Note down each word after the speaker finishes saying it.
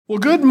Well,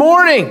 good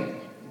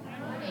morning.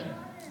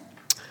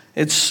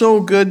 It's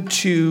so good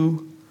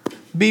to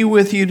be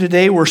with you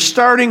today. We're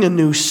starting a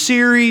new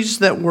series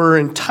that we're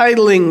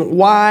entitling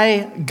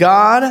Why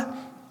God?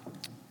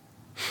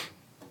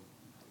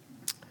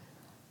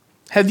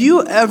 Have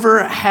you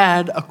ever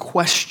had a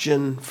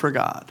question for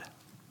God?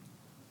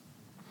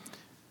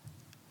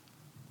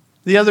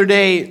 The other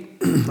day,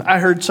 I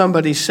heard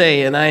somebody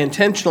say, and I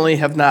intentionally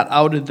have not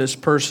outed this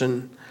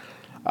person,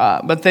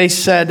 but they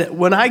said,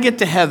 when I get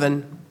to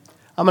heaven,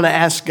 I'm going to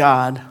ask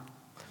God,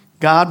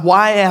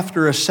 why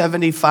after a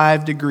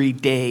 75-degree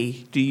day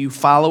do you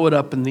follow it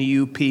up in the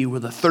UP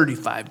with a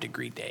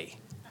 35-degree day?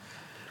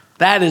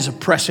 That is a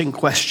pressing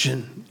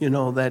question,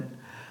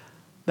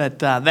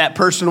 that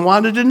person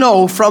wanted to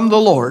know from the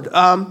Lord.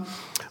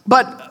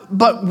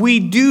 But we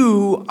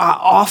do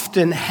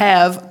often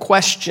have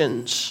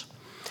questions.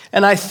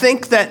 And I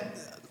think that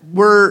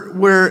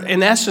we're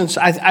in essence,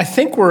 I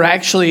think we're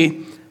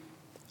actually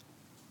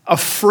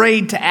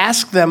afraid to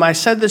ask them. I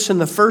said this in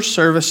the first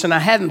service, and I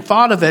hadn't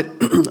thought of it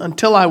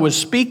until I was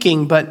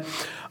speaking, but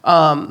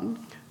when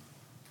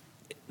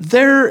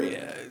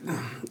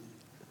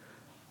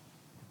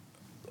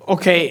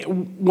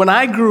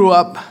I grew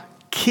up,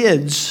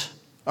 kids,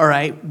 all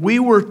right, we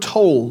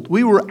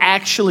were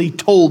actually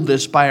told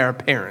this by our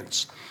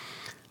parents.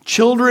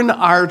 Children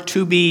are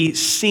to be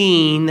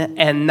seen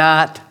and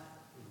not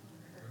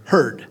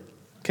heard,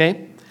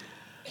 okay?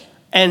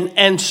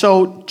 And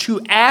so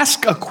to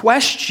ask a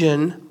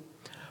question,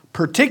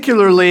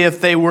 particularly if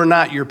they were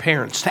not your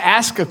parents, to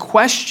ask a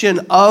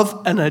question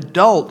of an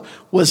adult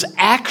was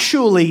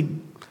actually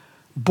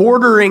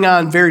bordering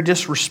on very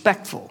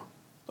disrespectful,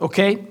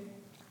 okay?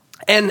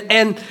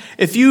 And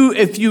if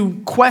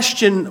you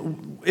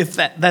question if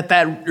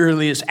that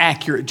really is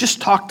accurate,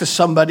 just talk to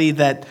somebody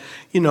that,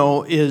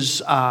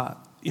 is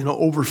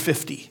over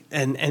 50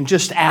 and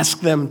just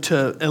ask them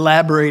to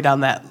elaborate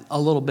on that a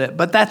little bit.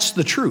 But that's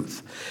the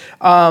truth.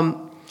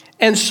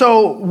 And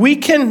so we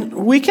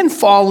can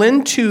fall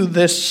into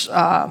this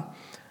thought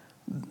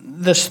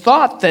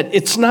that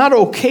it's not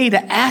okay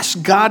to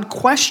ask God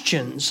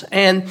questions.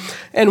 And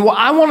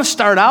I want to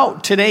start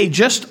out today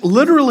just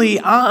literally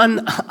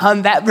on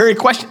that very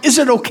question. Is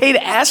it okay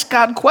to ask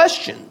God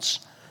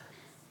questions?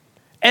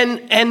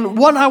 And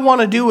what I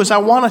want to do is I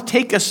want to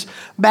take us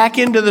back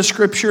into the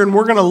Scripture, and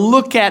we're going to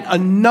look at a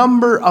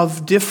number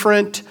of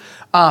different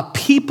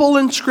people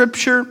in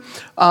Scripture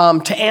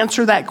to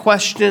answer that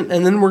question,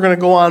 and then we're going to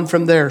go on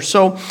from there.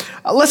 So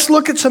let's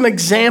look at some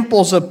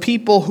examples of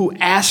people who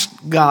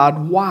asked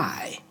God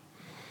why.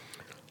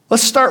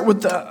 Let's start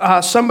with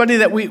somebody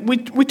that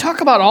we talk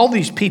about all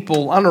these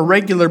people on a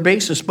regular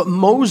basis, but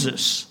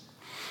Moses.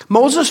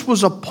 Moses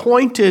was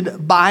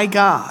appointed by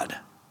God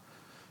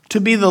to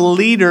be the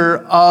leader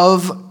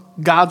of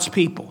God's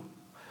people.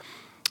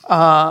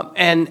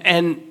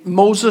 And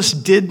Moses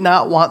did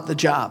not want the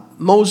job.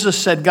 Moses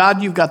said,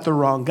 God, you've got the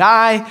wrong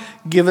guy.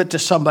 Give it to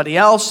somebody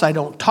else. I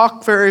don't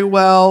talk very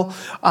well.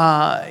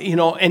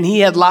 And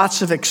he had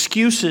lots of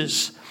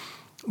excuses.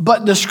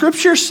 But the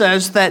Scripture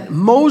says that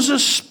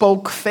Moses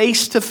spoke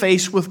face to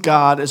face with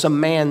God as a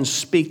man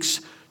speaks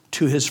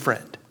to his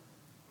friend.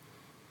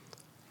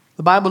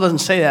 The Bible doesn't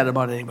say that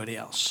about anybody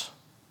else.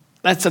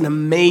 That's an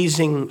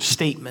amazing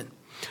statement.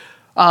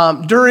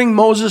 During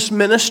Moses'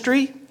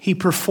 ministry, he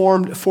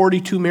performed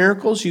 42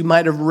 miracles. You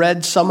might have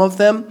read some of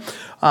them.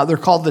 They're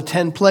called the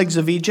 10 plagues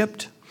of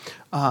Egypt.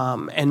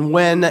 And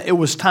when it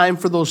was time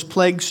for those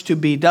plagues to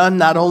be done,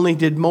 not only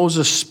did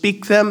Moses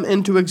speak them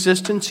into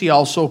existence, he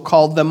also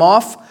called them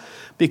off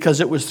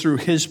because it was through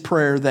his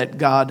prayer that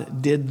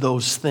God did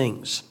those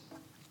things.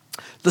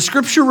 The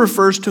Scripture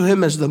refers to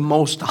him as the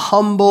most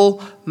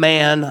humble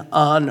man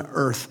on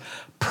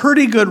earth.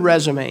 Pretty good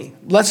resume.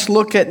 Let's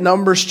look at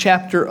Numbers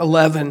chapter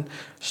 11,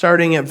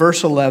 starting at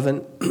verse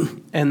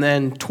 11, and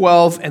then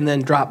 12, and then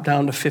drop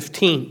down to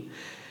 15.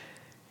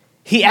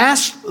 He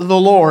asked the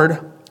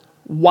Lord,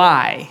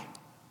 why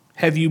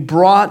have you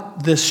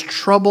brought this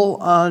trouble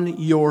on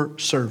your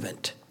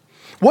servant?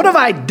 What have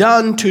I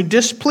done to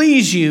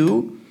displease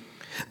you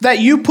that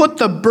you put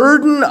the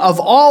burden of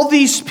all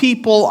these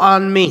people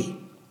on me?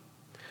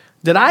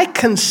 Did I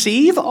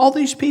conceive all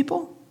these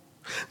people?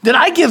 Did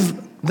I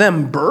give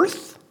them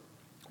birth?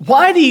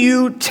 Why do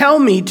you tell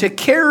me to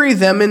carry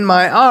them in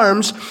my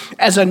arms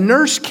as a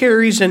nurse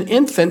carries an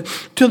infant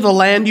to the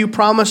land you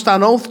promised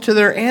on oath to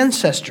their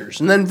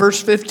ancestors? And then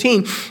verse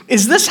 15,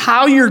 is this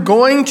how you're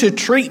going to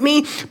treat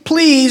me?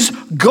 Please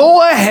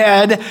go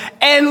ahead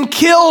and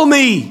kill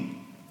me.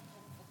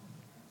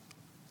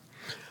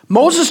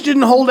 Moses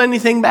didn't hold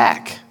anything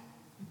back.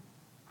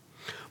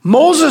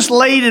 Moses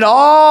laid it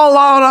all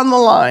out on the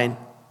line.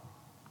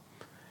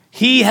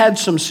 He had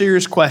some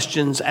serious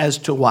questions as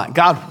to why.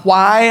 God,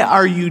 why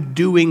are you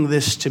doing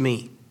this to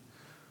me?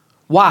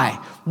 Why?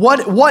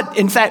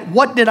 In fact,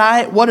 what did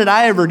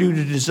I ever do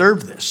to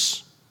deserve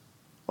this?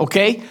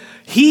 Okay?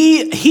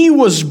 He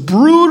was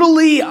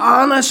brutally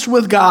honest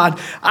with God.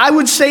 I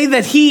would say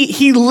that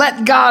he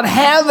let God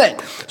have it.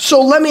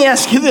 So let me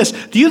ask you this.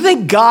 Do you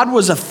think God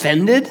was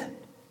offended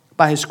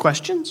by his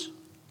questions?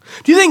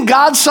 Do you think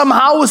God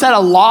somehow was at a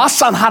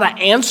loss on how to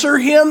answer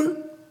him?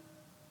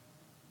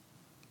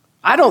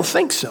 I don't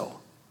think so.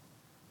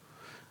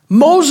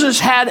 Moses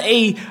had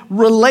a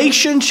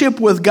relationship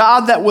with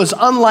God that was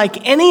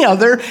unlike any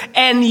other,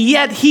 and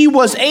yet he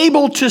was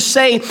able to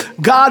say,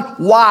 God,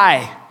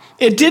 why?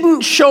 It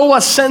didn't show a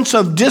sense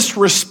of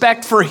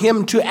disrespect for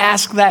him to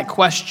ask that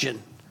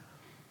question.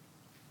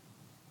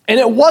 And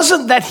it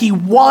wasn't that he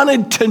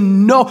wanted to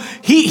know.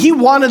 He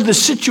wanted the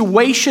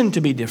situation to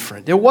be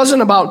different. It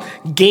wasn't about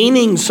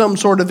gaining some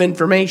sort of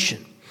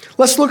information.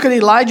 Let's look at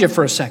Elijah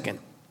for a second.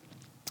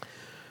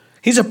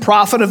 He's a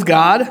prophet of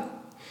God.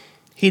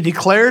 He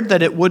declared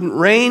that it wouldn't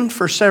rain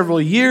for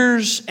several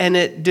years, and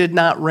it did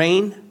not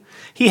rain.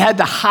 He had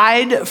to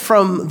hide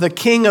from the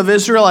king of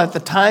Israel at the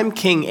time,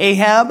 King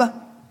Ahab.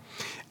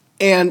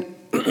 And,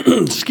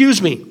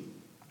 excuse me,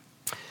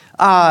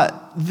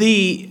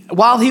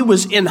 while he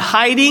was in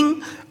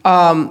hiding,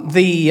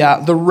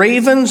 the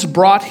ravens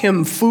brought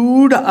him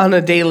food on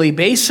a daily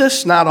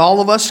basis. Not all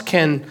of us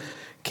can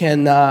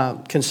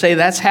say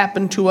that's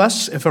happened to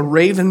us. If a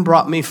raven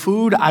brought me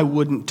food, I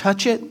wouldn't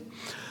touch it.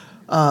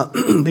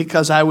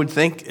 Because I would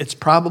think it's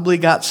probably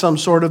got some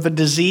sort of a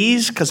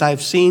disease, because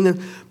I've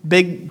seen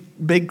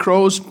big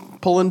crows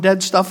pulling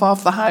dead stuff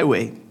off the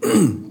highway.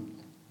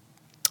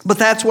 But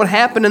that's what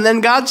happened. And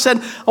then God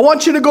said, I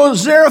want you to go to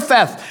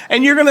Zarephath,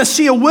 and you're going to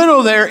see a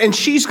widow there, and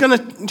she's going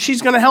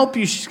to help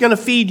you. She's going to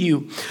feed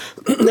you.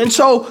 And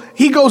so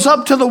he goes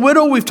up to the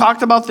widow. We've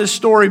talked about this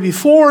story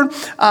before.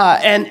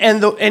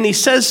 And he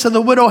says to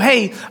the widow,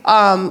 hey,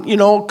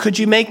 could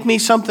you make me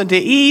something to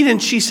eat?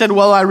 And she said,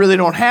 well, I really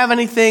don't have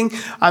anything.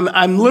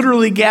 I'm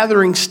literally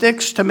gathering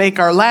sticks to make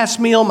our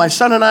last meal. My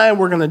son and I,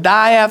 we're going to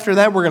die after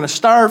that. We're going to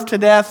starve to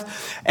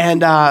death.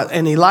 And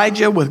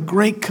Elijah, with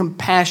great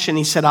compassion,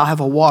 he said, I'll have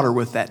a water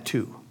with that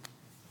too.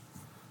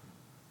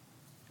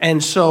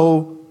 And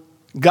so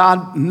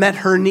God met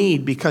her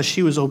need because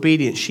she was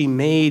obedient. She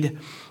made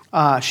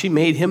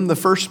him the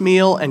first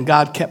meal, and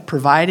God kept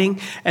providing.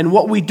 And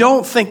what we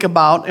don't think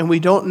about and we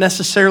don't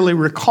necessarily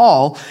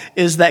recall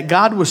is that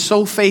God was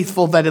so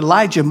faithful that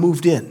Elijah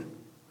moved in.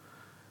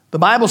 The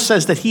Bible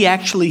says that he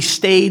actually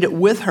stayed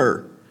with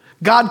her.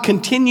 God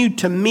continued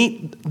to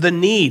meet the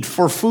need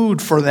for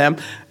food for them,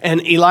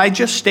 and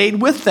Elijah stayed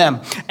with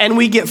them. And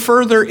we get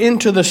further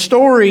into the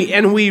story,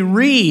 and we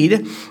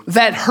read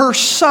that her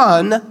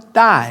son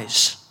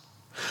dies.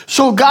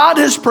 So God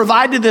has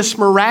provided this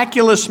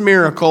miraculous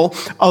miracle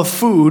of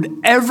food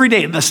every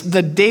day,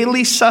 the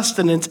daily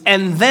sustenance.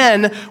 And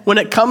then when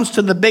it comes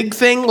to the big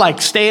thing,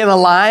 like staying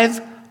alive,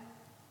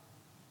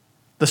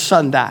 the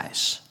son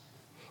dies.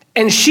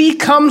 And she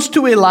comes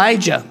to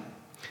Elijah,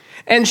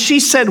 and she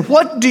said,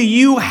 what do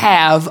you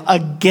have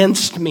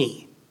against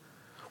me?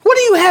 What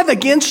do you have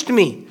against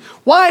me?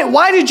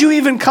 Why did you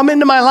even come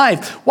into my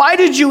life? Why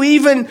did you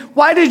even through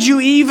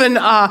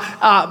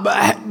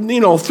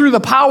the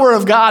power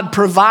of God,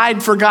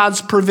 provide for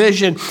God's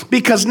provision?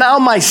 Because now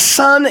my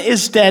son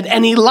is dead.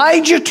 And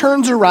Elijah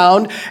turns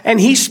around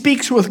and he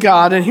speaks with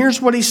God. And here's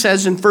what he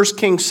says in 1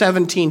 Kings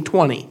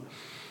 17:20.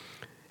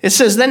 It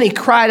says, then he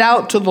cried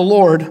out to the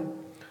Lord,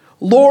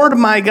 Lord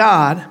my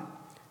God,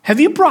 have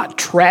you brought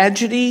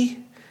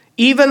tragedy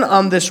even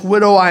on this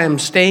widow I am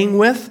staying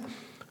with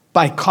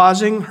by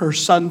causing her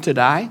son to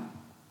die?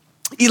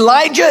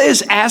 Elijah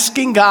is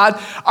asking God,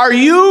 are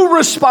you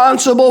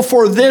responsible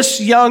for this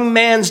young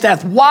man's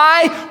death?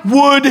 Why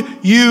would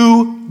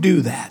you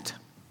do that?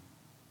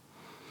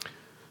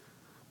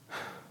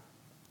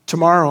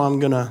 Tomorrow I'm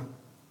going to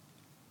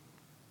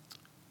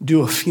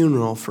do a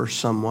funeral for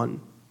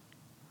someone,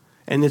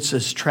 and it's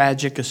as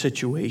tragic a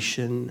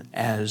situation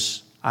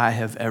as I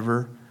have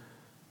ever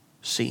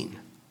seen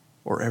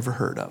or ever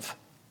heard of.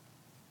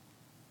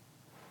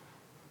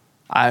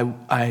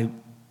 I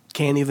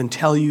can't even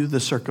tell you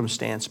the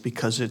circumstance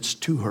because it's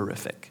too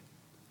horrific.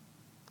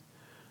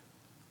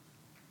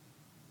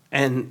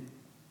 And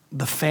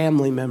the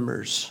family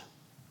members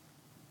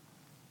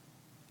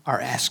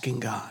are asking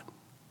God,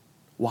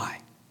 why?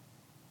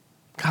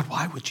 God,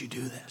 why would you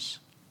do this?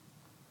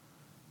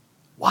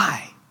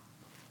 Why?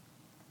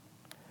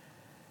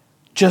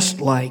 Just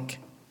like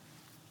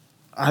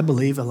I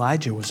believe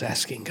Elijah was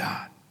asking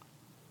God,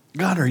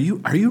 God, are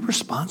you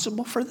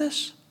responsible for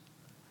this?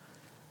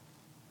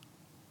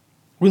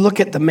 We look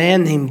at the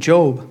man named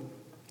Job.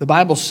 The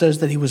Bible says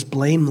that he was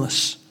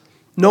blameless.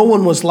 No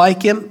one was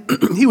like him.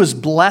 He was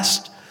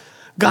blessed.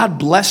 God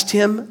blessed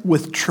him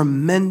with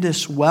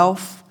tremendous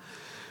wealth.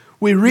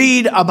 We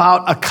read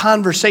about a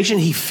conversation.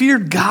 He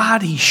feared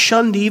God. He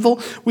shunned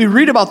evil. We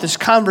read about this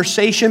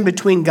conversation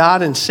between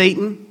God and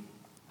Satan.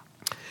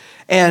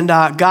 And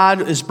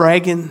God is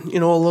bragging,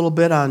 a little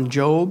bit on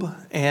Job.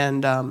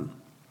 And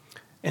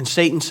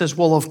Satan says,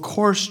 well, of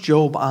course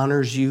Job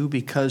honors you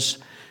because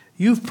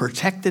you've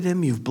protected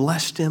him, you've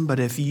blessed him, but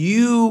if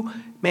you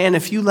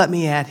let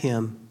me at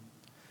him,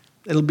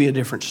 it'll be a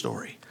different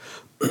story.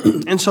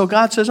 And so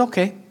God says,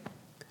 okay,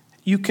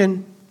 you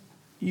can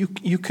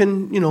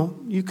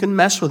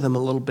mess with him a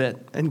little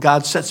bit. And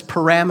God sets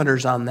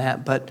parameters on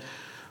that, but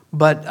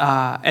But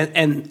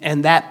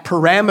and that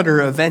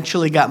parameter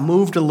eventually got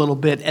moved a little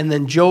bit, and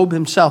then Job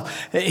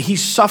himself, he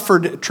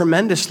suffered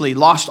tremendously,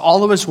 lost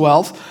all of his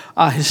wealth.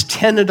 His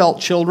 10 adult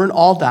children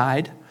all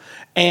died,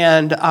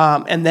 and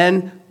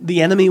then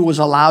the enemy was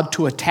allowed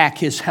to attack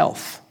his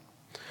health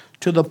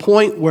to the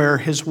point where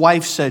his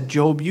wife said,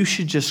 "Job, you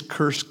should just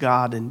curse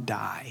God and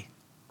die."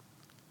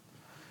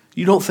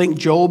 You don't think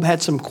Job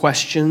had some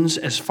questions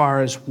as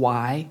far as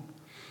why?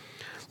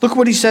 Look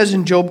what he says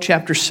in Job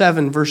chapter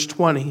 7, verse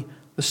 20.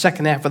 The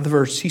second half of the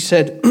verse, he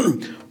said,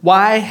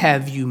 "Why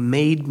have you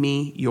made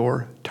me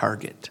your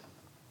target?"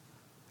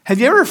 Have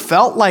you ever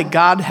felt like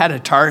God had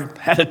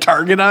a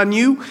target on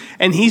you,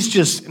 and he's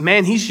just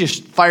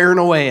firing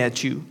away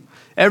at you?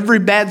 Every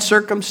bad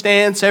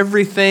circumstance,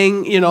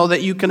 everything,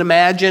 that you can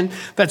imagine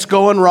that's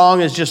going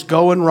wrong is just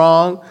going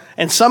wrong.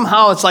 And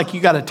somehow it's like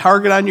you got a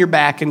target on your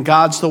back, and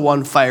God's the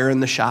one firing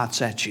the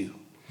shots at you.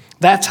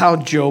 That's how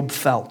Job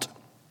felt.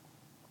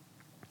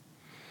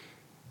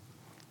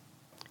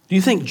 Do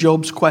you think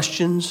Job's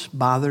questions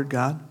bothered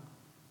God?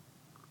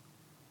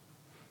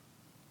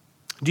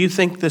 Do you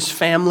think this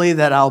family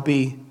that I'll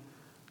be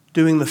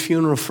doing the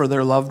funeral for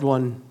their loved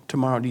one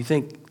tomorrow, do you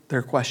think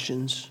their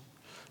questions,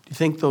 do you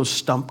think those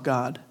stump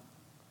God?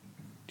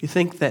 Do you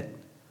think that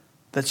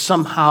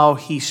somehow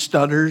he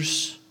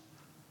stutters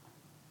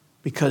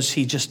because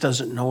he just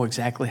doesn't know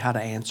exactly how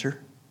to answer?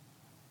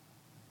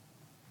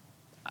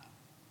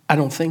 I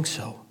don't think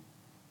so.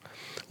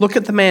 Look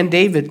at the man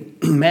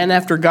David, man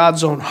after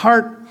God's own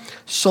heart,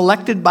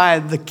 selected by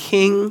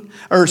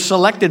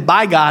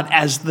God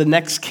as the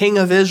next king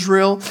of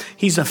Israel.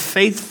 He's a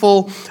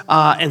faithful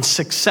and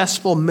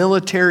successful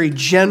military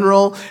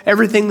general.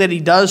 Everything that he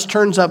does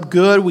turns up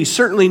good. We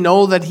certainly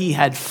know that he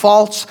had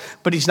faults,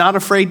 but he's not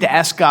afraid to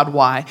ask God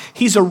why.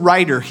 He's a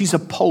writer. He's a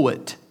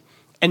poet.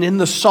 And in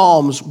the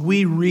Psalms,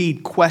 we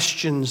read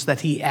questions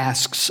that he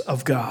asks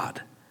of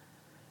God.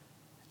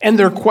 And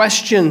they're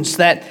questions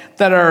that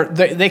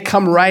they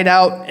come right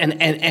out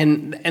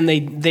and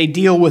they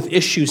deal with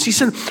issues. He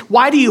said,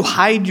 "Why do you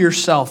hide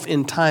yourself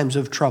in times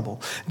of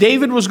trouble?"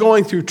 David was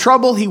going through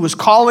trouble. He was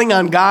calling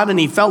on God, and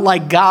he felt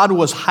like God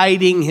was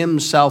hiding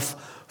himself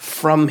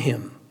from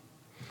him.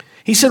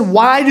 He said,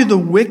 "Why do the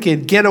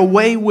wicked get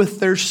away with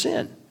their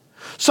sin?"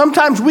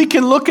 Sometimes we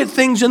can look at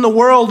things in the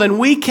world and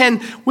we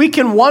can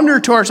wonder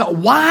to ourselves,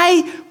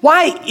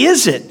 why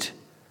is it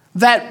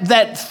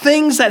that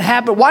things that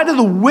happen, why do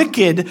the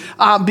wicked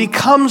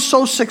become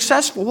so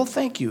successful? Well,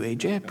 thank you,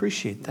 AJ. I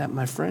appreciate that,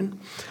 my friend.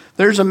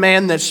 There's a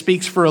man that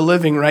speaks for a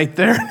living right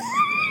there.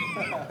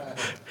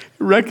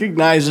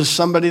 Recognizes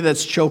somebody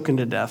that's choking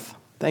to death.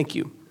 Thank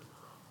you.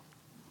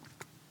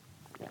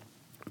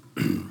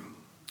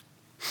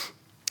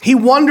 He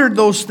wondered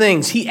those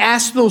things. He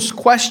asked those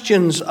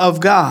questions of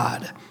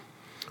God.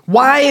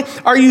 "Why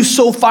are you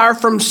so far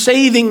from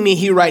saving me?"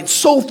 he writes,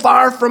 "so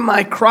far from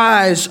my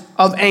cries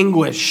of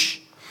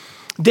anguish."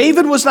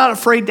 David was not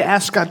afraid to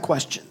ask God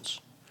questions.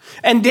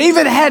 And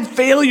David had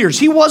failures.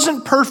 He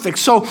wasn't perfect.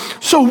 So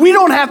we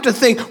don't have to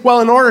think,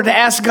 well, in order to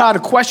ask God a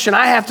question,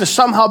 I have to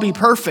somehow be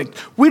perfect.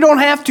 We don't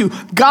have to.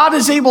 God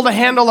is able to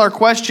handle our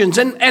questions.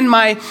 And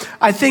I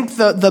think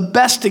the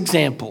best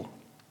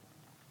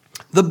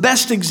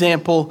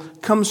example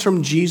comes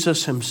from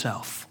Jesus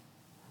himself.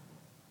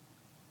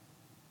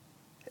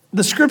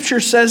 The scripture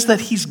says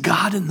that he's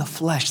God in the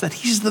flesh, that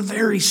he's the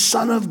very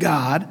Son of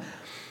God,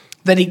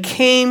 that he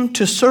came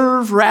to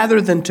serve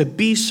rather than to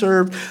be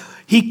served.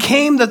 He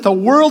came that the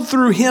world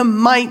through him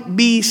might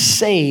be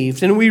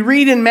saved. And we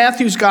read in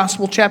Matthew's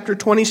Gospel, chapter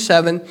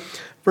 27,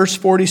 verse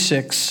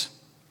 46.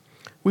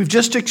 We've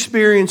just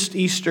experienced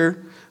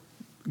Easter.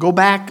 Go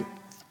back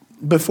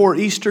before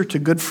Easter to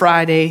Good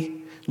Friday.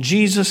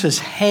 Jesus is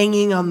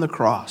hanging on the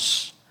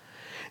cross.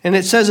 And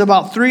it says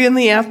about 3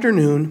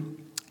 p.m,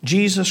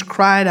 Jesus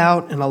cried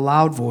out in a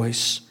loud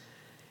voice,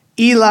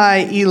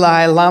 "Eli,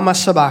 Eli, lama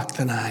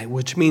sabachthani,"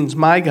 which means,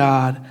 my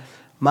God,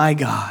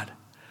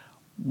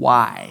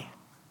 why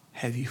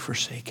have you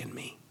forsaken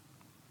me?"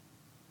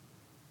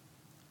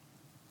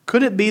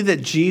 Could it be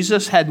that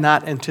Jesus had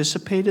not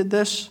anticipated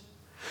this?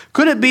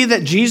 Could it be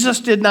that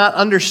Jesus did not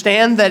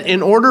understand that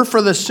in order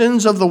for the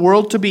sins of the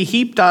world to be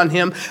heaped on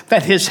him,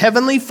 that his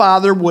heavenly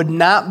Father would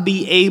not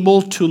be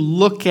able to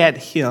look at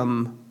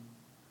him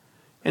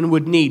and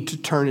would need to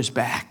turn his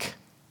back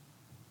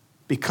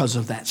because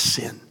of that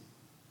sin?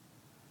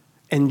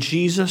 And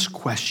Jesus'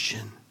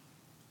 question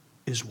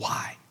is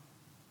why?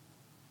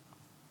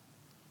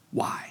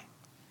 Why?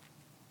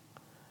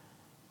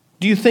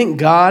 Do you think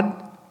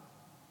God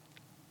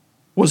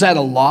was at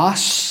a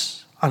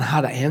loss on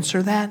how to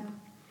answer that?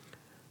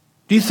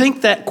 Do you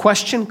think that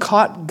question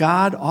caught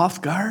God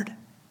off guard?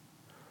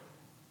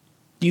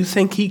 Do you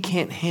think he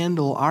can't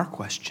handle our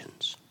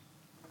questions?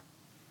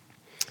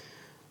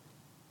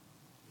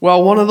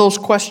 Well, one of those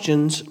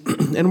questions,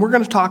 and we're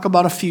going to talk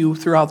about a few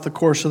throughout the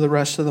course of the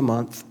rest of the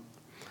month,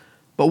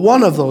 but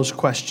one of those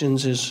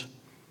questions is,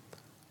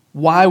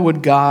 why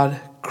would God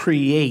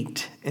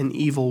create an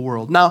evil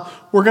world? Now,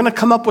 we're going to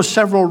come up with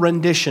several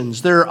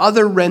renditions. There are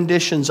other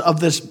renditions of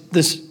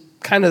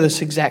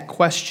this exact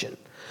question.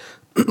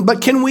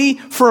 But can we,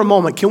 for a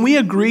moment, can we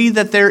agree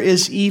that there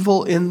is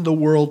evil in the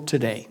world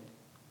today?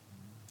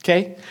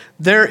 Okay?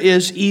 There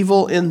is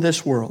evil in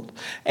this world.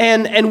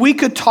 And we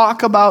could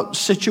talk about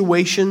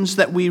situations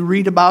that we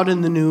read about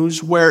in the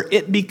news where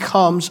it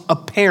becomes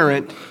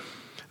apparent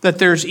that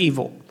there's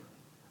evil.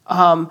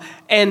 I'm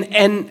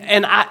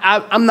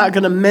not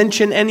going to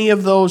mention any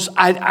of those.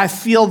 I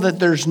feel that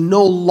there's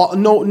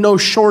no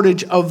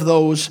shortage of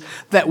those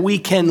that we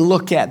can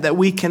look at, that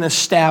we can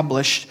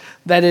establish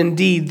that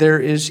indeed there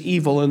is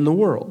evil in the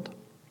world.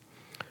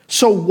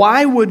 So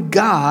why would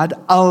God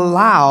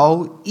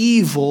allow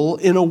evil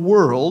in a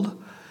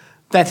world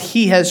that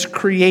he has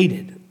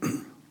created?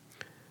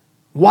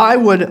 Why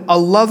would a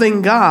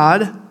loving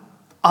God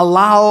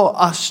allow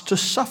us to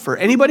suffer?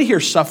 Anybody here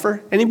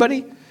suffer?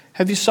 Anybody?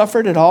 Have you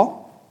suffered at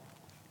all?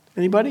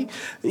 Anybody?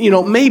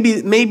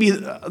 Maybe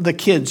the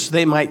kids,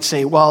 they might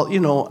say, well,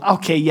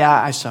 okay,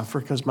 yeah, I suffer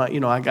because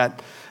I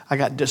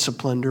got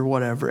disciplined or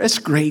whatever. It's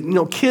great.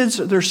 Kids,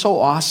 they're so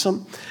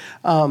awesome.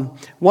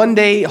 One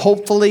day,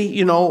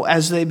 hopefully,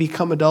 as they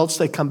become adults,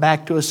 they come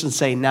back to us and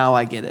say, now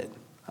I get it.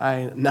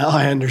 Now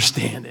I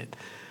understand it.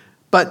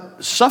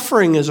 But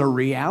suffering is a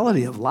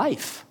reality of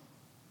life.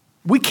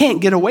 We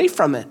can't get away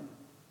from it.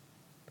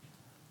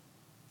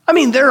 I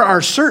mean, there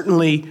are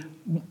certainly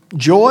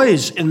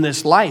joys in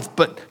this life,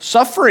 but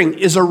suffering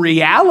is a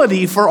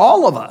reality for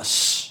all of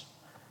us.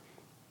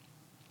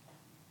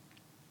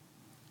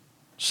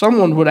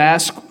 Someone would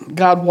ask,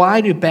 God, why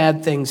do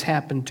bad things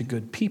happen to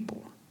good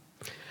people?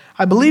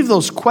 I believe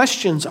those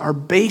questions are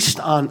based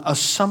on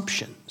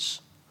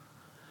assumptions.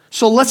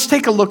 So let's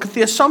take a look at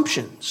the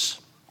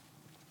assumptions.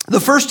 The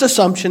first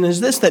assumption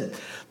is this,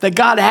 that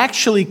God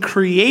actually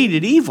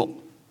created evil.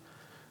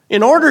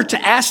 In order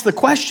to ask the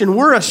question,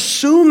 we're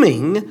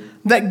assuming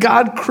that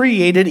God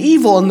created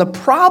evil. And the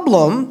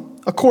problem,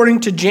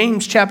 according to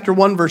James chapter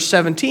 1, verse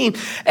 17,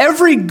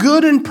 every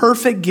good and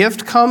perfect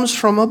gift comes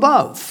from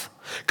above,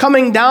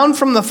 coming down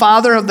from the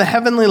Father of the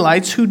heavenly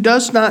lights, who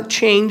does not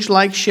change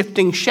like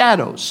shifting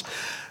shadows.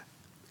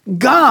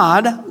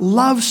 God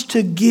loves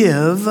to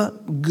give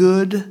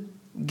good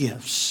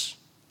gifts.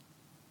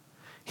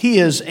 He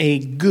is a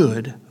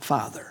good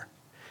Father.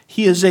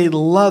 He is a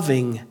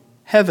loving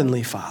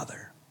heavenly Father.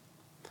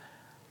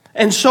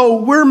 And so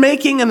we're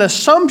making an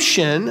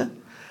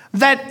assumption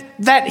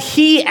that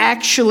he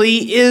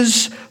actually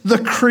is the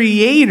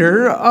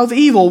creator of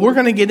evil. We're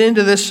going to get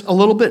into this a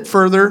little bit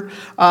further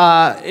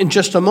in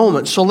just a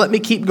moment. So let me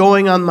keep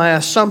going on my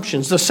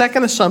assumptions. The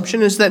second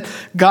assumption is that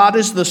God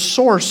is the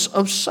source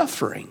of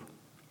suffering.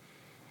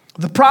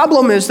 The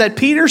problem is that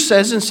Peter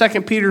says in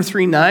 2 Peter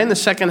 3:9, the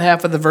second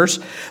half of the verse,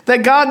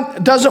 that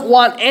God doesn't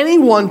want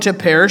anyone to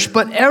perish,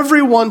 but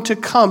everyone to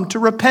come to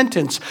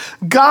repentance.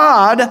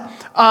 God,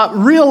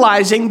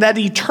 realizing that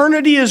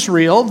eternity is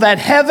real, that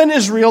heaven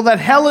is real, that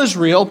hell is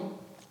real,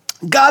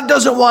 God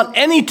doesn't want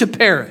any to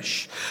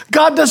perish.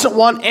 God doesn't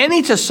want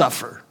any to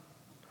suffer.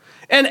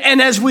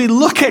 And as we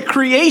look at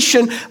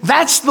creation,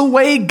 that's the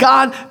way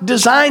God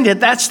designed it.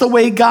 That's the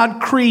way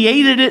God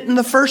created it in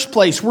the first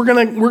place. We're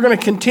gonna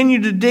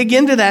continue to dig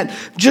into that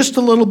just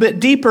a little bit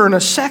deeper in a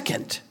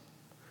second.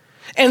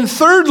 And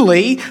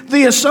thirdly,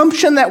 the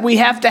assumption that we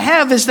have to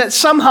have is that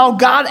somehow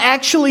God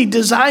actually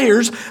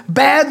desires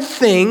bad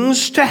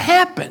things to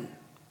happen.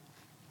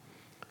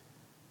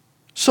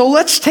 So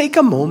let's take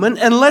a moment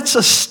and let's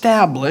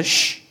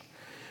establish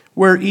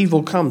where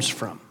evil comes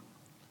from.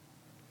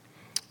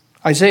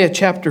 Isaiah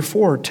chapter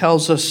 4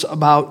 tells us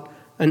about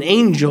an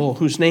angel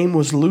whose name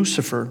was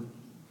Lucifer.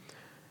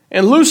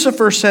 And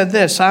Lucifer said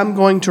this, I'm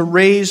going to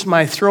raise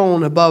my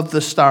throne above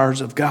the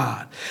stars of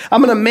God.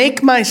 I'm going to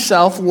make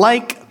myself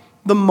like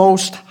the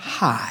Most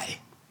High.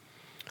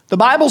 The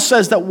Bible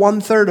says that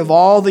 1/3 of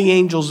all the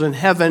angels in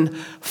heaven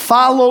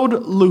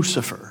followed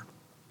Lucifer.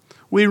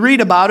 We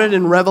read about it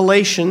in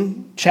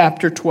Revelation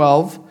chapter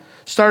 12,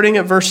 starting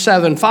at verse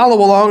 7.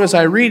 Follow along as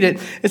I read it.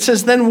 It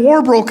says, then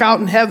war broke out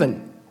in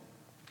heaven.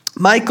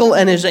 Michael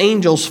and his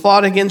angels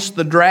fought against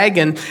the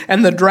dragon,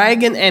 and the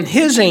dragon and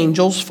his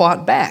angels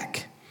fought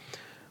back.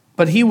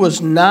 But he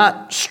was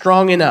not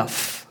strong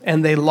enough,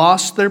 and they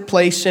lost their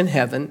place in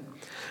heaven.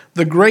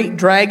 The great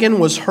dragon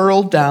was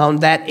hurled down,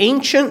 that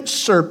ancient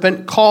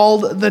serpent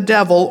called the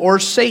devil or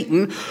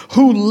Satan,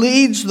 who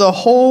leads the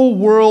whole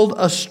world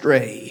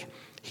astray.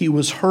 He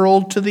was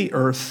hurled to the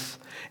earth,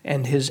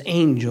 and his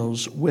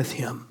angels with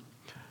him.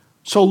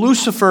 So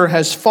Lucifer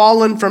has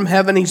fallen from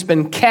heaven. He's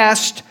been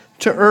cast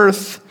to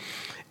earth.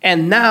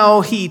 And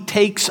now he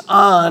takes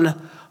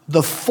on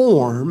the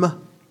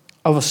form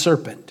of a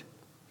serpent.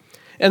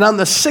 And on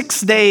the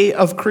 6th day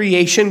of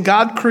creation,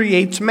 God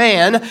creates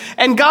man,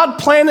 and God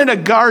planted a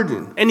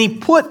garden, and he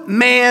put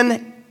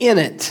man in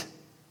it.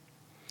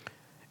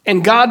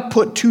 And God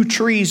put 2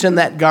 trees in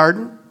that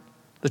garden,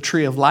 the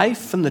tree of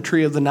life and the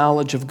tree of the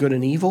knowledge of good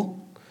and evil.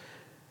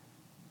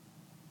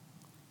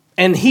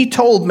 And he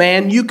told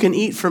man, you can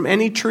eat from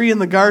any tree in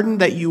the garden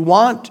that you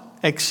want,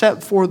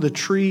 except for the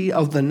tree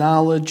of the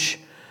knowledge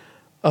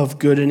of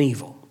good and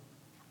evil.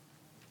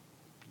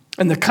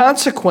 And the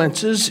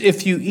consequences,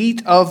 if you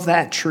eat of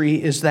that tree,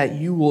 is that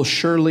you will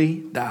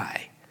surely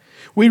die.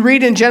 We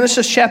read in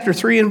Genesis chapter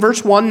 3 and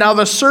verse 1, "Now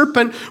the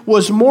serpent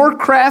was more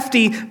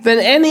crafty than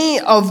any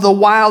of the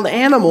wild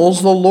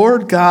animals the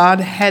Lord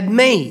God had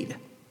made."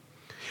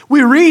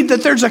 We read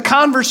that there's a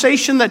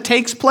conversation that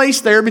takes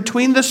place there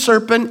between the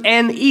serpent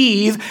and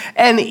Eve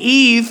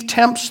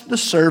tempts the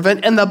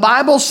serpent, and the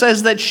Bible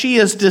says that she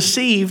is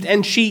deceived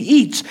and she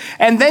eats.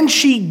 And then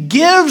she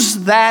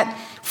gives that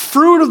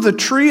fruit of the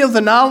tree of the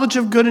knowledge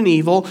of good and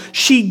evil,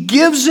 she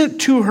gives it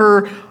to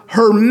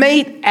her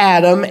mate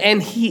Adam,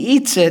 and he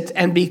eats it,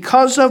 and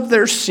because of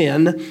their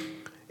sin,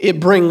 it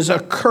brings a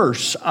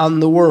curse on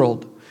the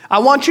world. I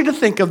want you to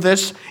think of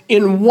this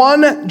in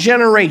one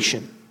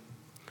generation.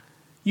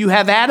 You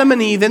have Adam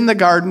and Eve in the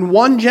garden.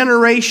 One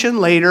generation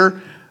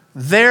later,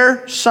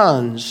 their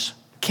sons,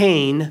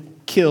 Cain,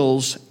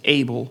 kills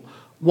Abel.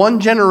 One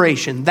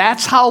generation.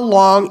 That's how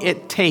long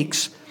it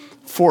takes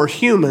for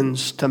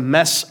humans to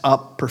mess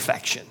up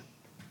perfection.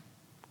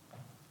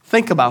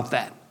 Think about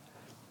that.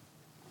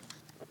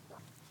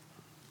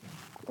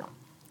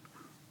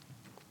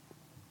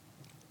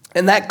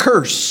 And that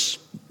curse,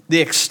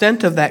 the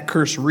extent of that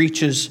curse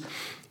reaches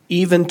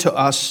even to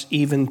us,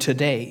 even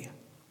today.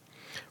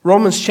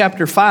 Romans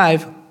chapter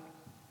 5,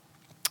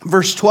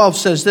 verse 12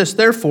 says this,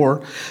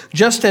 "Therefore,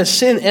 just as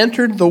sin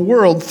entered the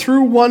world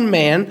through one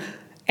man,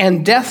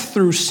 and death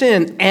through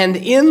sin, and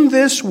in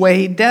this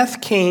way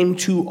death came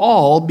to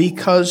all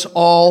because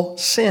all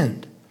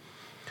sinned."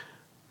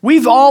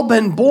 We've all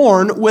been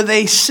born with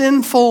a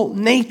sinful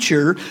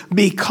nature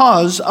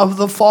because of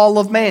the fall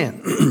of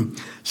man.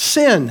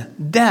 Sin,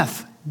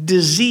 death,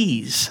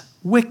 disease,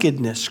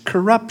 wickedness,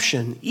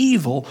 corruption,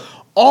 evil,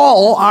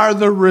 all are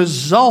the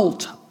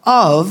result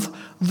of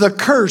the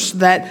curse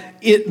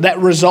that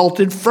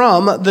resulted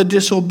from the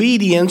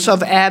disobedience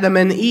of Adam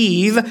and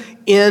Eve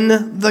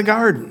in the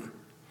garden.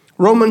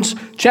 Romans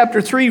chapter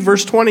 3,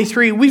 verse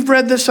 23, we've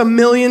read this a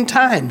million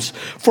times.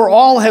 "For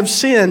all have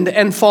sinned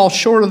and fall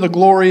short of the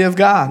glory of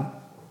God."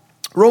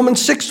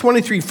 Romans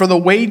 6:23, "For the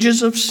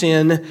wages of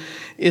sin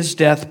is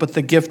death, but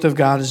the gift of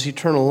God is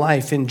eternal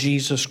life in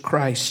Jesus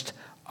Christ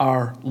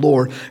our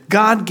Lord."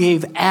 God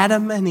gave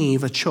Adam and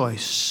Eve a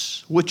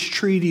choice. Which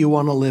tree do you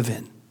want to live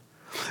in?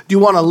 Do you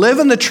want to live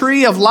in the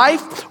tree of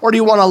life, or do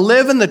you want to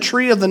live in the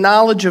tree of the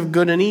knowledge of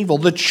good and evil?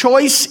 The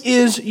choice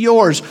is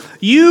yours.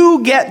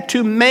 You get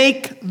to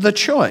make the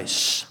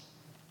choice.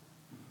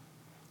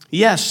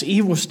 Yes,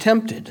 Eve was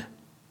tempted.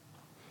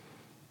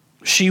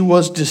 She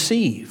was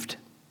deceived.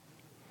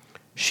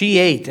 She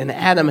ate and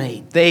Adam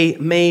ate. They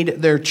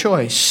made their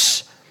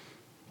choice.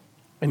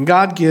 And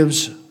God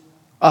gives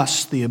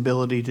us the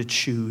ability to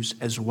choose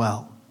as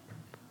well.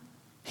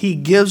 He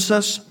gives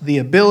us the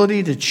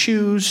ability to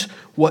choose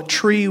what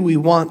tree we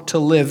want to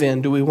live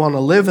in. Do we want to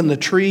live in the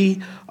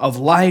tree of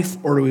life,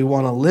 or do we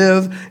want to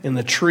live in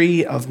the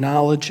tree of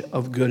knowledge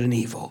of good and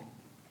evil?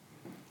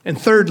 And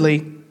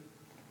thirdly,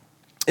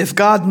 if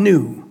God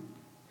knew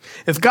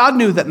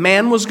that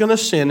man was going to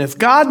sin, if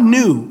God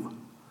knew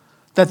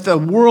that the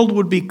world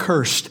would be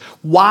cursed,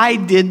 why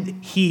did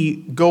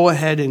he go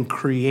ahead and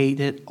create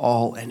it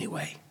all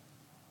anyway?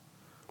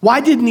 Why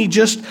didn't he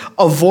just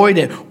avoid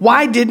it?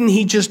 Why didn't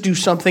he just do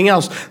something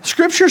else?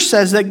 Scripture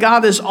says that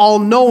God is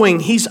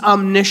all-knowing. He's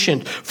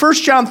omniscient.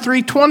 1 John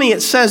 3:20,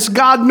 it says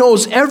God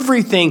knows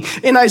everything.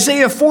 In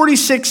Isaiah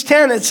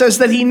 46:10, it says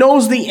that he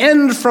knows the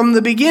end from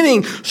the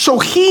beginning. So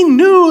he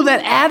knew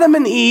that Adam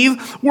and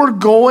Eve were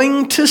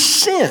going to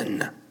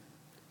sin.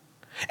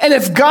 And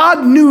if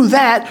God knew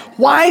that,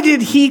 why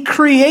did he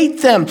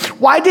create them?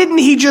 Why didn't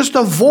he just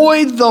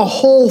avoid the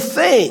whole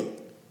thing?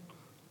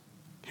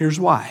 Here's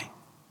why.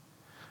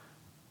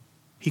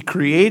 He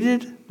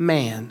created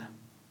man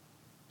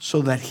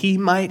so that he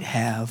might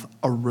have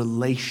a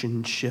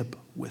relationship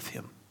with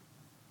him.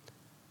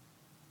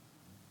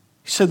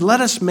 He said, "Let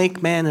us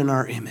make man in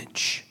our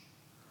image."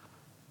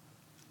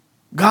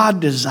 God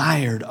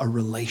desired a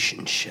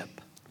relationship.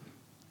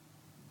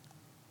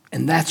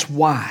 And that's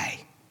why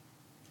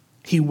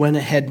he went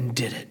ahead and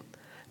did it.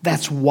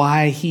 That's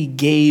why he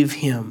gave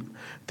him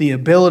the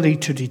ability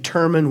to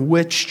determine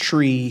which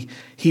tree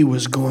he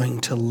was going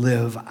to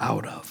live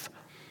out of.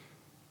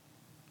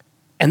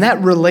 And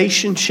that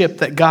relationship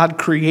that God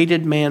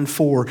created man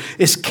for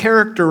is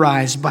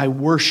characterized by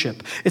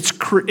worship. It's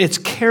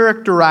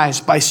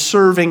characterized by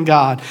serving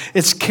God.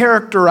 It's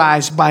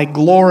characterized by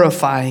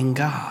glorifying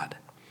God.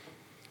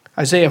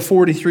 Isaiah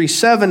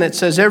 43:7, it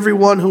says,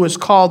 "Everyone who is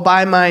called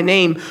by my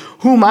name,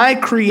 whom I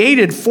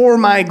created for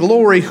my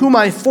glory, whom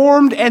I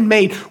formed and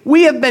made."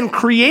 We have been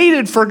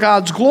created for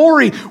God's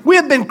glory. We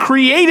have been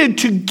created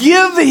to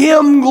give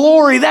him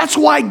glory. That's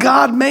why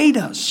God made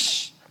us.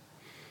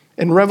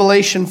 In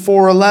Revelation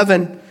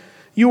 4:11,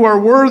 "You are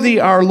worthy,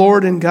 our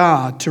Lord and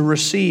God, to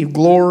receive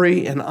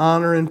glory and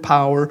honor and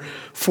power,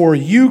 for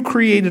you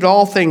created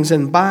all things,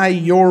 and by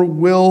your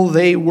will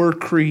they were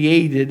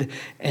created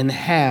and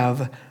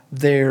have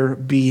their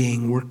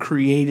being." We're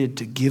created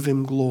to give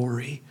him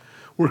glory.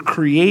 We're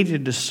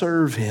created to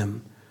serve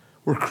him.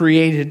 We're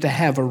created to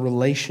have a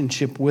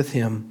relationship with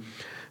him.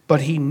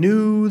 But he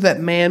knew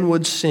that man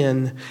would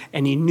sin,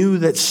 and he knew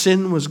that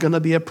sin was going to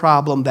be a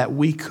problem that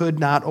we could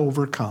not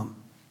overcome.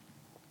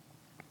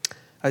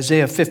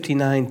 Isaiah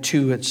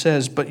 59:2, it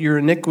says, "But your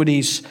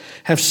iniquities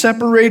have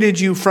separated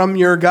you from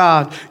your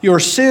God. Your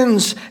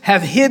sins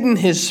have hidden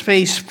his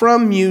face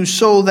from you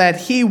so that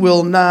he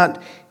will not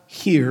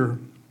hear."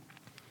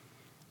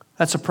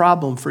 That's a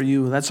problem for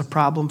you. That's a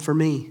problem for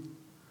me.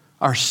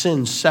 Our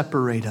sins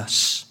separate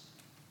us.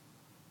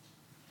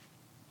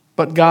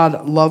 But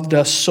God loved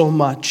us so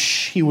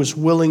much, he was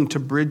willing to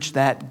bridge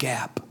that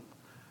gap.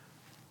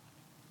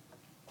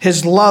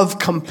 His love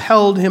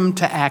compelled him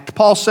to act.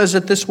 Paul says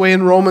it this way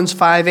in Romans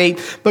 5:8.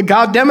 "But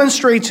God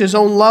demonstrates his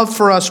own love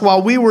for us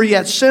while we were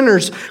yet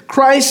sinners.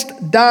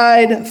 Christ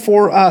died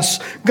for us."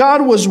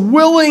 God was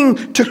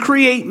willing to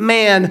create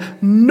man,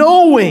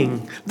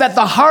 knowing that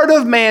the heart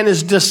of man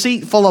is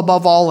deceitful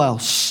above all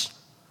else.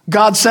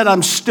 God said,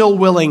 "I'm still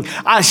willing.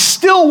 I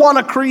still want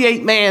to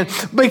create man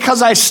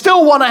because I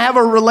still want to have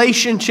a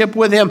relationship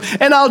with him.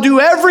 And I'll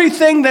do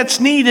everything that's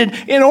needed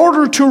in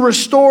order to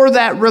restore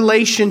that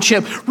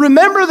relationship."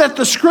 Remember that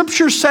the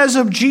scripture says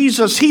of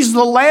Jesus, he's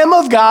the Lamb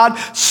of God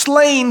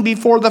slain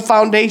before the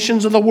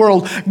foundations of the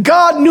world.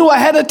 God knew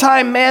ahead of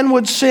time man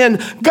would sin.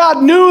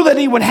 God knew that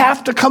he would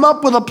have to come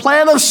up with a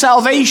plan of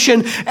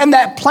salvation. And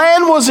that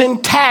plan was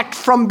intact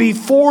from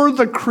before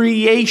the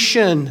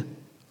creation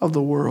of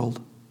the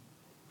world.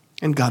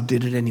 And God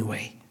did it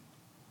anyway.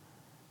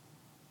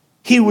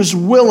 He was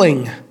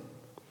willing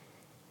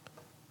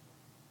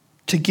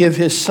to give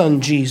his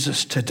son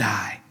Jesus to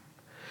die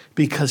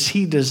because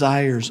he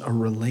desires a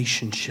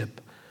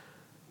relationship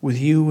with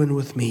you and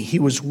with me. He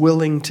was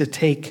willing to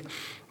take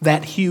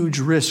that huge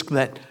risk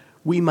that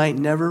we might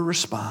never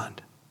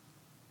respond.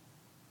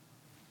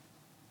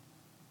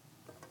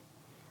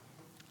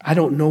 I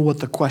don't know what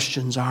the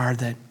questions are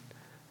that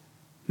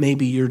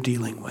maybe you're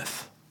dealing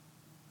with.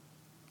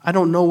 I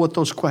don't know what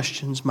those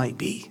questions might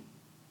be.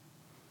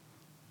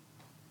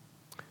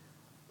 I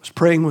was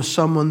praying with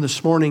someone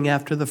this morning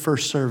after the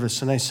first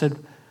service, and I said,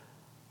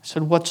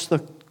 "What's the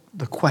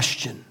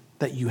question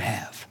that you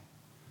have?"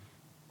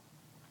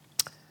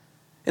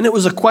 And it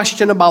was a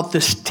question about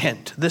this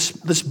tent,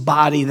 this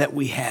body that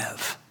we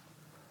have.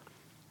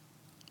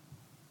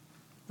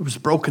 It was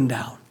broken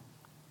down.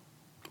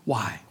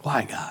 Why?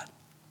 Why, God?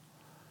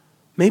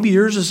 Maybe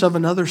yours is of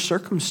another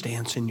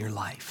circumstance in your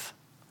life.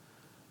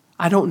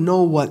 I don't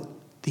know what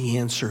the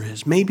answer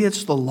is. Maybe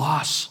it's the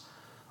loss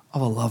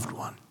of a loved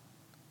one.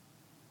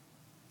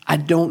 I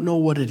don't know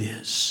what it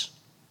is.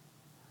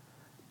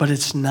 But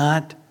it's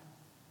not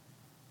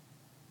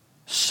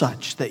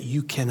such that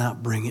you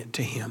cannot bring it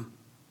to him.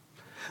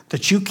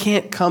 That you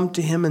can't come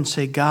to him and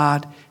say,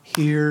 "God,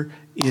 here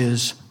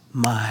is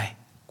my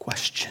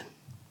question."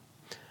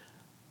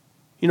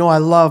 You know, I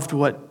loved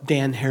what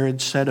Dan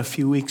Herod said a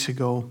few weeks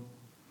ago.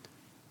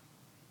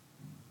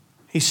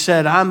 He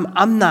said,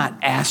 I'm not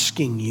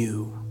asking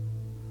you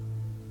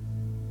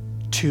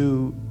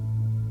to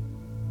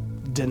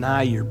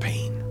deny your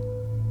pain.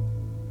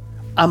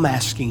 I'm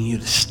asking you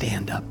to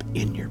stand up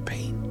in your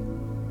pain.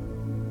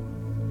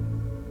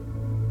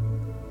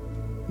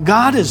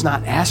 God is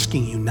not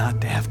asking you not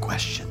to have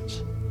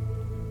questions.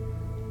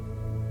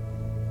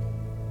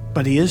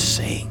 But he is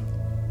saying,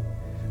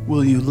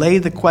 will you lay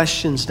the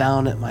questions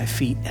down at my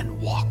feet and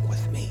walk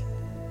with me?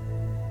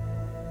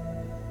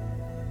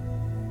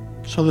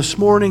 So this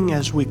morning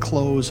as we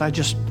close, I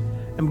just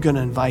am going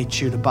to invite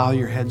you to bow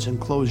your heads and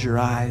close your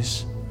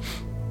eyes.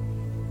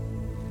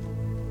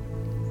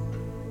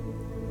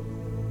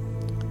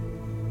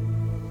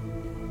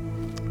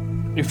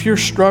 If you're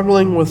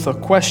struggling with a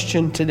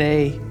question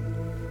today,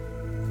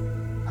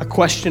 a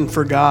question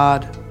for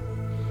God,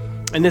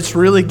 and it's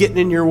really getting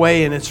in your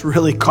way and it's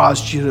really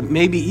caused you to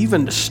maybe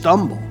even to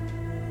stumble,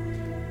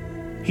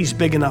 he's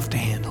big enough to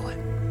handle it.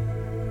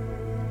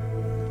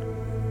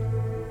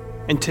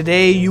 And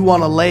today you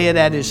want to lay it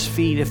at his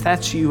feet. If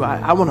that's you,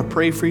 I want to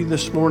pray for you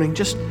this morning.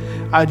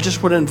 I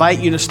just would invite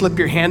you to slip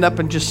your hand up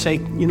and just say,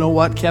 "You know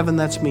what, Kevin,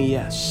 that's me,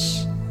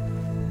 yes."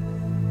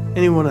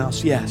 Anyone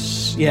else?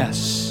 Yes,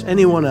 yes.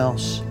 Anyone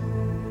else?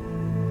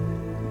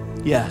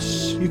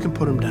 Yes, you can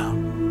put them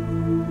down.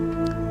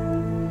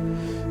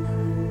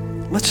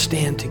 Let's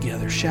stand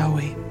together, shall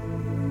we?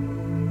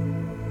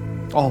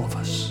 All of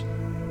us.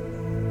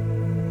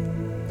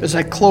 As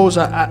I close,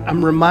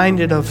 I'm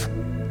reminded of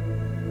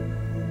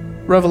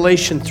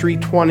Revelation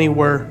 3:20,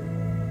 where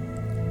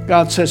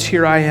God says,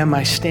 "Here I am,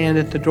 I stand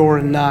at the door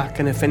and knock,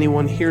 and if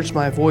anyone hears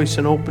my voice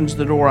and opens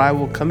the door, I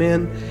will come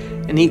in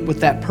and eat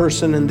with that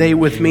person and they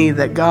with me."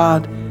 That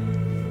God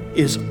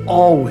is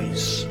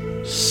always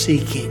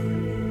seeking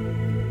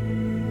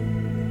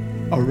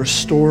a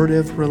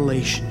restorative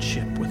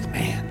relationship with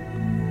man.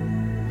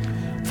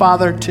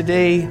 Father,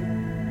 today,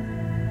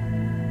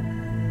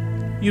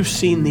 you've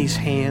seen these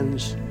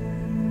hands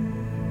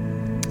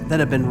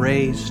that have been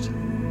raised.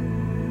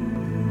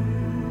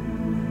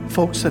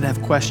 Folks that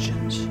have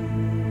questions.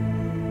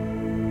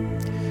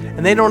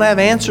 And they don't have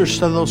answers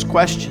to those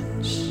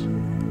questions.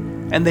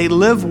 And they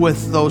live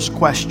with those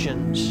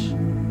questions.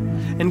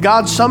 And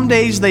God, some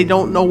days they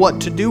don't know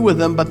what to do with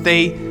them, but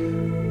they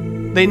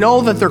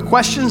know that they're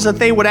questions that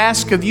they would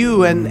ask of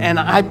you. And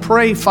I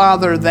pray,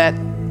 Father, that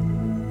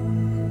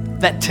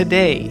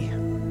today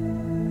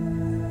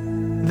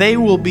they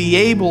will be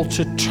able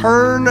to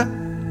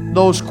turn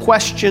those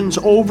questions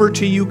over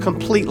to you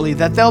completely,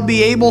 that they'll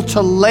be able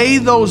to lay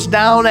those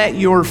down at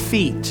your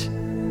feet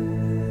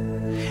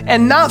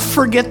and not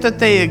forget that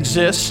they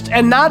exist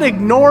and not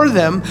ignore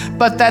them,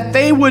 but that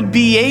they would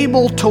be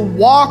able to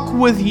walk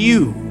with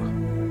you,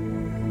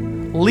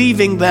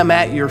 leaving them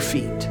at your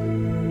feet,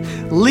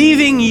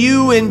 leaving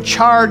you in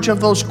charge of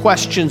those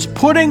questions,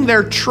 putting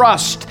their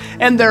trust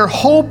and their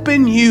hope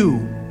in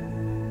you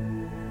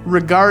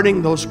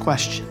regarding those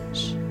questions.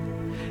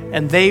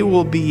 And they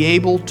will be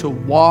able to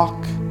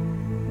walk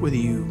with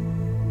you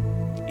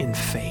in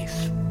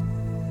faith.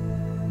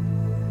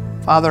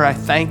 Father, I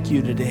thank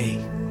you today.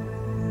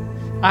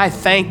 I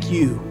thank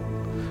you,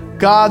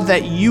 God,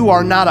 that you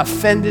are not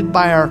offended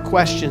by our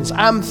questions.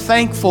 I'm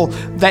thankful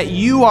that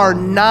you are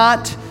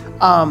not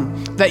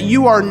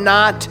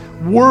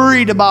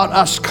worried about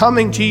us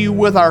coming to you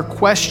with our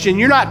question.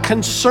 You're not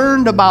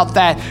concerned about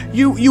that.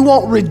 You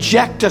won't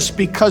reject us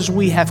because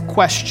we have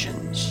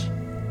questions.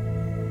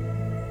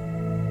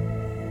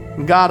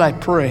 God, I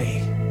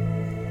pray,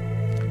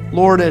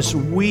 Lord, as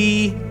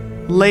we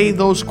lay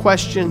those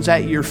questions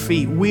at your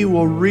feet, we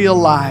will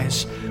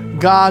realize,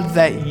 God,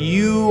 that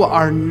you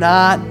are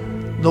not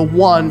the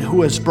one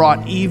who has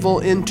brought evil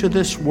into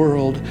this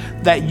world,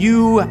 that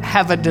you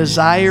have a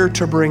desire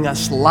to bring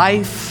us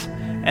life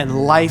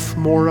and life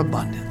more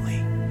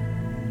abundantly.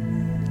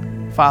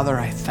 Father,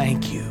 I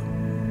thank you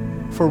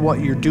for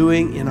what you're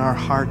doing in our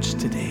hearts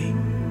today.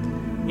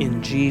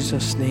 In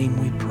Jesus' name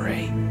we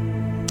pray.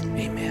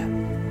 Amen.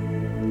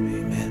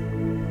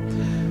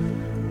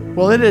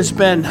 Well, it has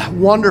been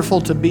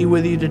wonderful to be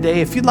with you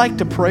today. If you'd like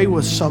to pray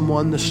with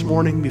someone this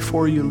morning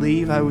before you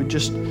leave, I would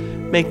just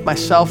make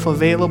myself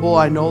available.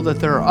 I know that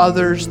there are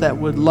others that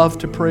would love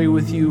to pray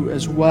with you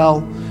as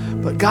well.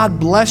 But God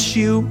bless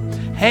you.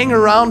 Hang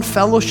around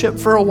fellowship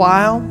for a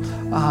while.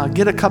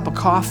 Get a cup of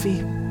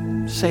coffee.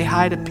 Say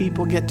hi to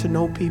people. Get to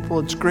know people.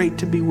 It's great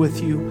to be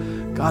with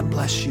you. God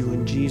bless you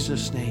in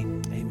Jesus' name.